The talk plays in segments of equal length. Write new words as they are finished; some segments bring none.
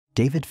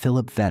David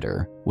Phillip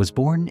Vetter was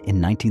born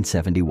in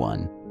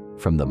 1971.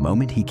 From the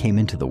moment he came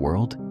into the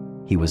world,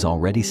 he was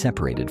already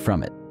separated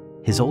from it.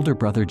 His older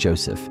brother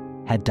Joseph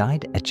had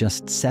died at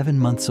just 7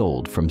 months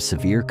old from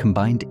severe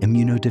combined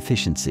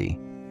immunodeficiency,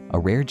 a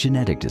rare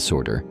genetic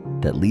disorder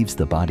that leaves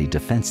the body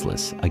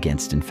defenseless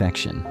against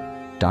infection.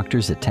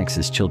 Doctors at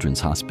Texas Children's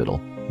Hospital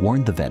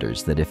warned the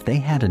Vetters that if they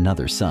had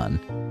another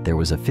son, there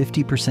was a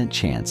 50%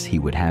 chance he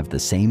would have the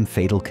same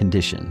fatal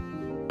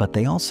condition. But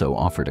they also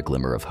offered a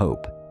glimmer of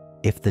hope.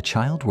 If the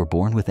child were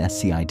born with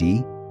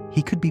SCID,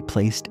 he could be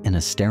placed in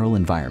a sterile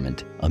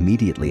environment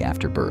immediately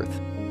after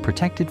birth,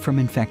 protected from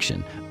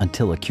infection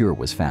until a cure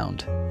was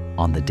found.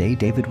 On the day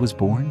David was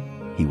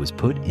born, he was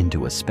put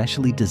into a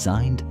specially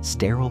designed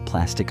sterile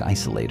plastic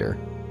isolator,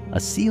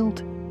 a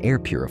sealed,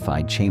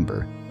 air-purified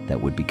chamber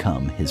that would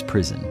become his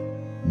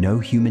prison. No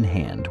human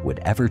hand would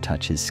ever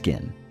touch his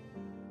skin.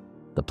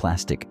 The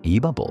plastic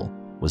e-bubble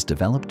was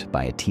developed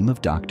by a team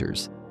of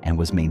doctors and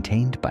was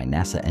maintained by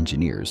NASA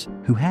engineers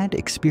who had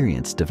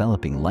experience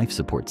developing life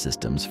support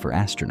systems for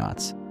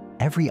astronauts.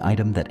 Every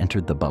item that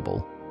entered the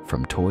bubble,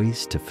 from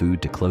toys to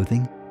food to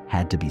clothing,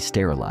 had to be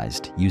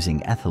sterilized using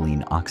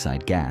ethylene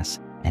oxide gas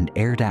and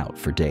aired out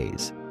for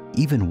days.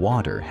 Even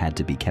water had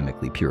to be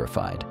chemically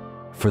purified.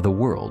 For the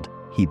world,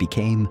 he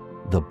became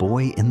the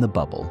boy in the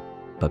bubble,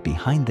 but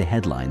behind the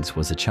headlines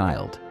was a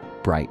child,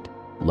 bright,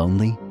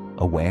 lonely,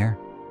 aware.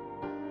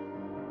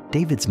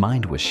 David's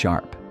mind was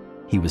sharp.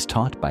 He was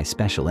taught by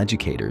special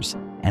educators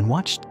and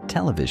watched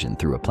television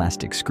through a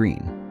plastic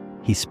screen.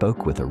 He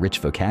spoke with a rich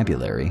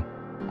vocabulary,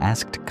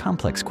 asked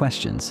complex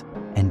questions,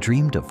 and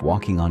dreamed of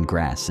walking on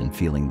grass and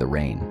feeling the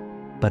rain.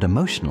 But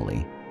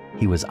emotionally,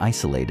 he was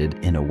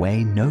isolated in a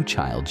way no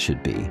child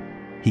should be.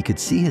 He could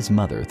see his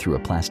mother through a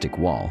plastic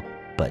wall,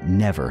 but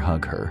never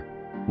hug her.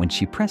 When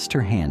she pressed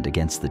her hand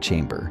against the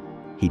chamber,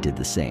 he did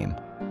the same,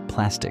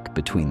 plastic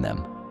between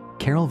them.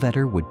 Carol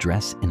Vetter would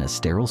dress in a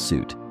sterile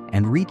suit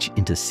and reach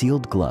into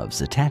sealed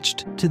gloves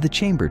attached to the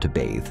chamber to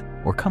bathe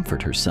or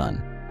comfort her son.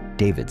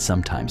 David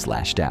sometimes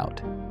lashed out.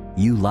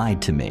 "You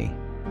lied to me,"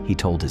 he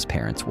told his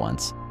parents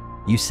once.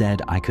 "You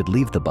said I could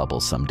leave the bubble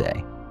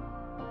someday."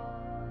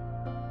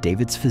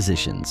 David's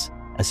physicians,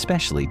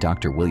 especially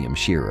Dr. William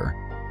Shearer,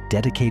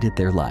 dedicated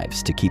their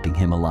lives to keeping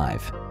him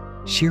alive.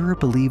 Shearer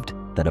believed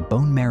that a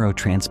bone marrow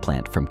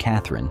transplant from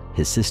Catherine,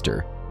 his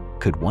sister,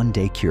 could one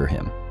day cure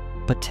him.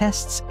 But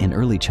tests in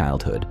early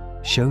childhood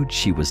showed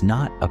she was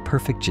not a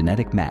perfect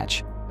genetic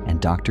match, and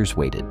doctors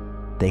waited.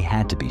 They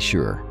had to be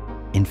sure.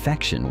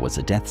 Infection was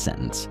a death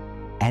sentence.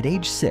 At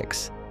age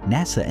 6,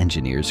 NASA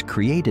engineers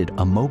created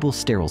a mobile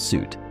sterile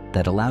suit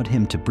that allowed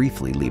him to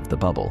briefly leave the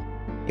bubble.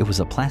 It was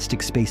a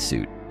plastic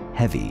spacesuit,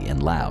 heavy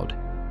and loud.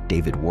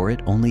 David wore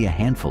it only a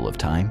handful of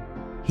time.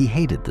 He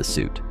hated the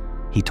suit.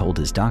 He told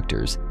his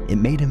doctors it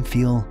made him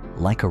feel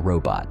like a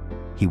robot.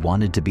 He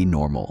wanted to be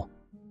normal.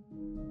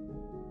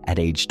 At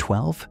age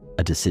 12,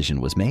 a decision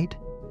was made.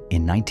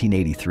 In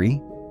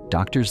 1983,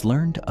 doctors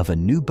learned of a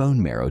new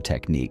bone marrow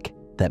technique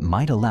that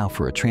might allow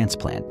for a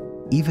transplant,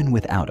 even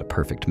without a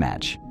perfect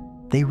match.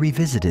 They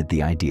revisited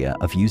the idea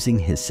of using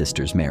his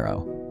sister's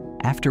marrow.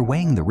 After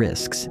weighing the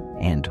risks,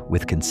 and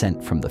with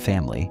consent from the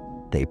family,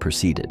 they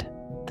proceeded.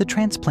 The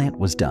transplant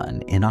was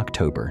done in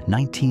October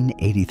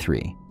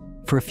 1983.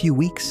 For a few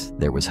weeks,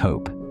 there was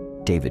hope.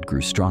 David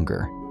grew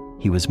stronger.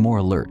 He was more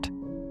alert,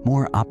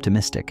 more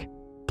optimistic.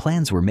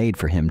 Plans were made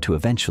for him to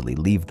eventually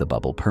leave the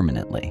bubble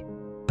permanently.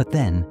 But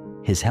then,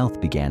 his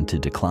health began to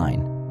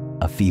decline.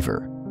 A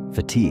fever,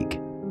 fatigue,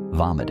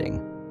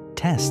 vomiting.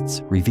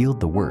 Tests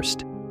revealed the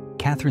worst.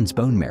 Catherine's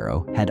bone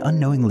marrow had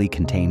unknowingly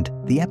contained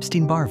the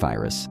Epstein-Barr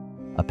virus,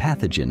 a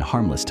pathogen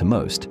harmless to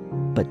most,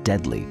 but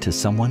deadly to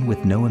someone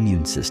with no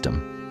immune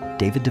system.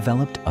 David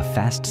developed a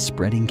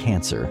fast-spreading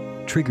cancer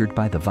triggered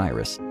by the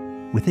virus.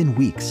 Within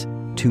weeks,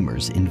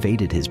 tumors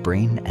invaded his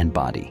brain and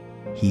body.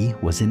 He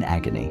was in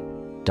agony.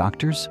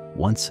 Doctors,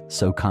 once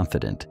so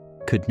confident,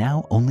 could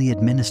now only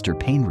administer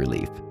pain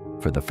relief.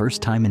 For the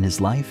first time in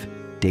his life,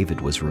 David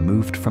was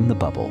removed from the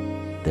bubble.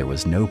 There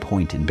was no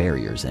point in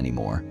barriers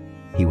anymore.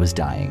 He was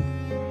dying.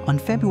 On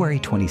February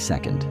 22,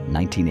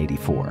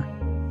 1984,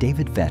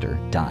 David Vetter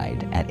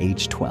died at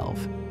age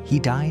 12. He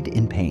died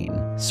in pain,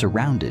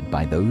 surrounded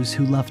by those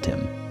who loved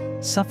him,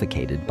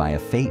 suffocated by a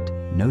fate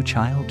no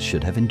child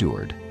should have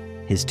endured.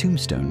 His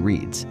tombstone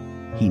reads,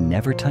 "He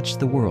never touched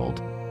the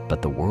world,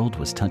 but the world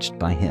was touched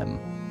by him."